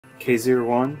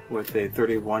K01 with a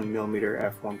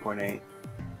 31mm f1.8,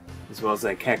 as well as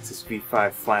a Cactus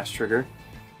V5 flash trigger.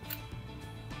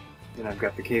 Then I've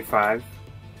got the K5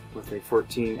 with a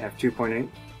 14 f2.8, and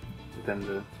then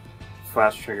the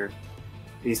flash trigger.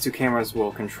 These two cameras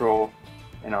will control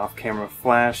an off-camera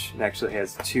flash. It actually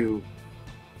has two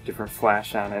different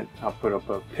flash on it. I'll put up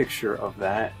a picture of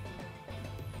that.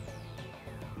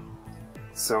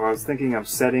 So I was thinking of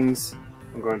settings.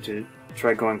 I'm going to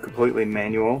try going completely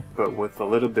manual, but with a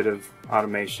little bit of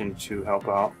automation to help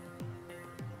out.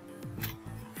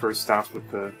 First off, with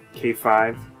the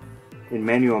K5, in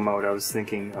manual mode I was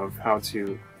thinking of how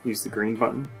to use the green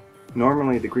button.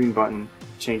 Normally the green button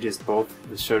changes both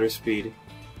the shutter speed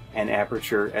and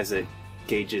aperture as it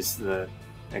gauges the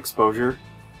exposure,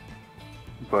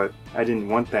 but I didn't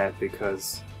want that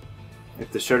because if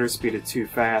the shutter speed is too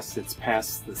fast, it's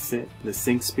past the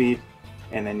sync speed,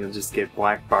 and then you'll just get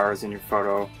black bars in your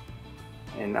photo,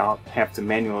 and I'll have to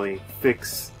manually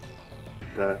fix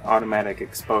the automatic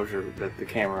exposure that the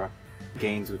camera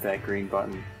gains with that green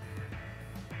button.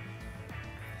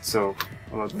 So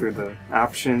I'll look through the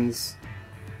options,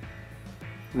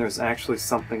 and there's actually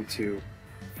something to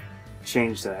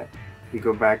change that. You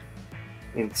go back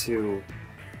into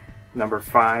number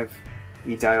 5,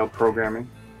 e-dial programming,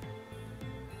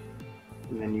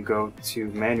 and then you go to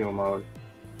manual mode.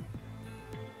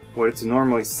 What it's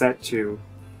normally set to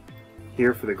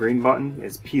here for the green button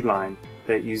is P-line.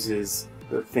 That uses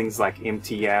the things like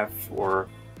MTF or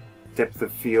depth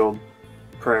of field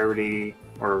priority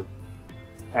or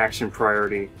action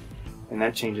priority, and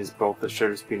that changes both the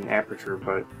shutter speed and aperture,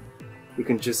 but you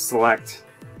can just select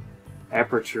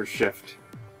aperture shift.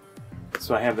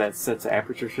 So I have that set to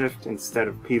aperture shift instead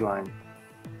of P-line.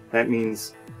 That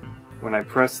means when I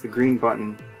press the green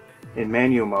button in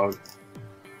manual mode,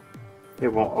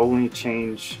 it will only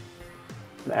change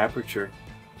the aperture.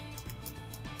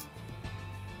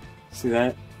 See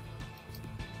that?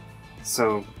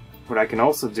 So what I can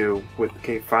also do with the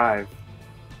K5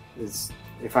 is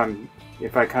if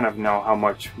I kind of know how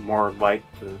much more light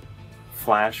the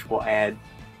flash will add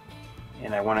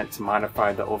and I want it to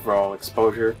modify the overall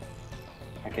exposure,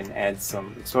 I can add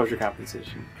some exposure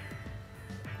compensation.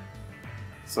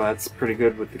 So that's pretty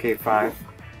good with the K5.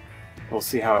 We'll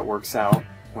see how it works out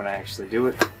when I actually do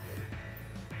it.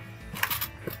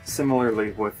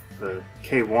 Similarly with the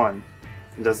K1,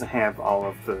 it doesn't have all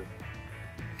of the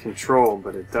control,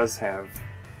 but it does have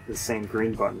the same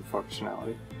green button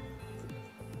functionality.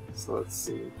 So let's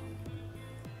see.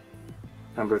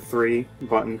 Number 3,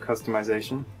 button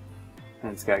customization,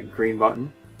 and it's got green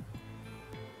button.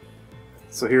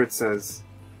 So here it says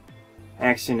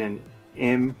action in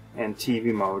M and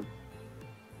TV mode,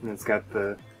 and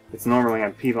it's normally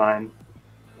on P-line,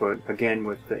 but again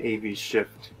with the AV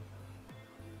shift.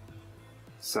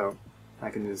 So I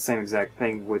can do the same exact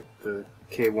thing with the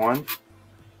K1.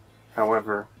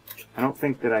 However, I don't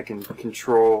think that I can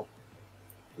control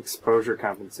exposure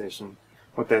compensation.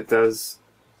 What that does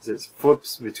is it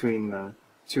flips between the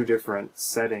two different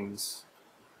settings.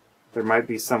 There might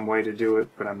be some way to do it,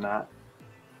 but I'm not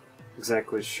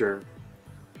exactly sure.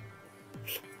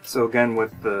 So again,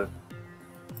 with the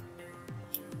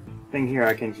thing here,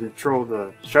 I can control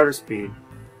the shutter speed,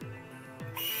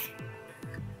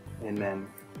 and then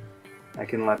I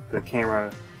can let the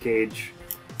camera gauge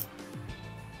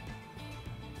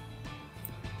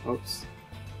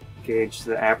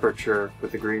the aperture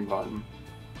with the green button,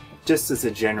 just as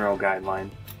a general guideline.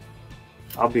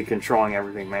 I'll be controlling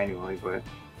everything manually, but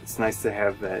it's nice to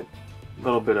have that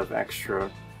little bit of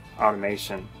extra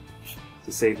automation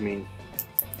to save me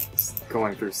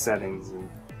going through settings and,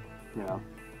 you know,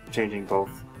 changing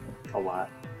both a lot.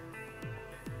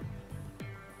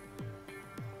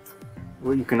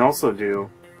 What you can also do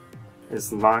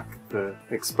is lock the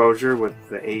exposure with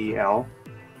the AEL.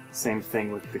 Same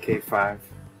thing with the K5.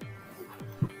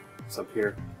 It's up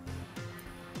here.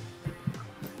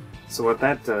 So what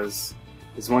that does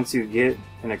is once you get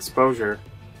an exposure,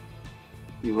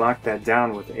 you lock that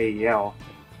down with AEL.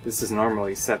 This is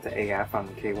normally set to AF on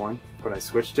the K1, but I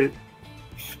switched it.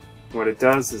 What it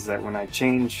does is that when I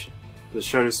change the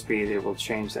shutter speed, it will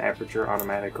change the aperture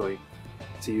automatically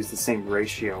to use the same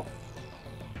ratio.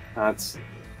 That's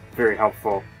very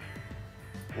helpful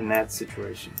in that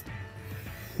situation.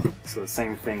 So the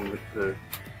same thing with the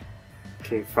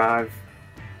K5.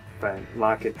 If I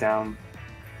lock it down,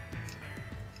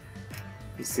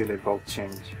 you see they both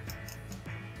change.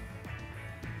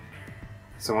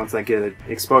 So once I get an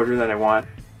exposure that I want,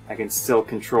 I can still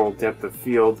control depth of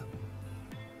field.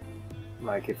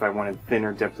 Like if I wanted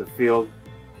thinner depth of field,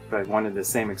 if I wanted the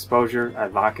same exposure,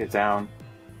 I'd lock it down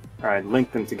or I'd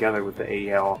link them together with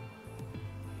the AL,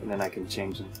 and then I can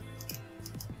change them.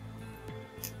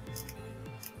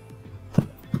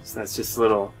 So that's just a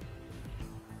little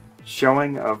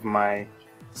showing of my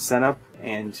setup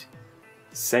and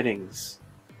settings.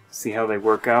 See how they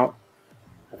work out?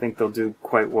 I think they'll do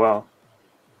quite well.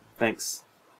 Thanks.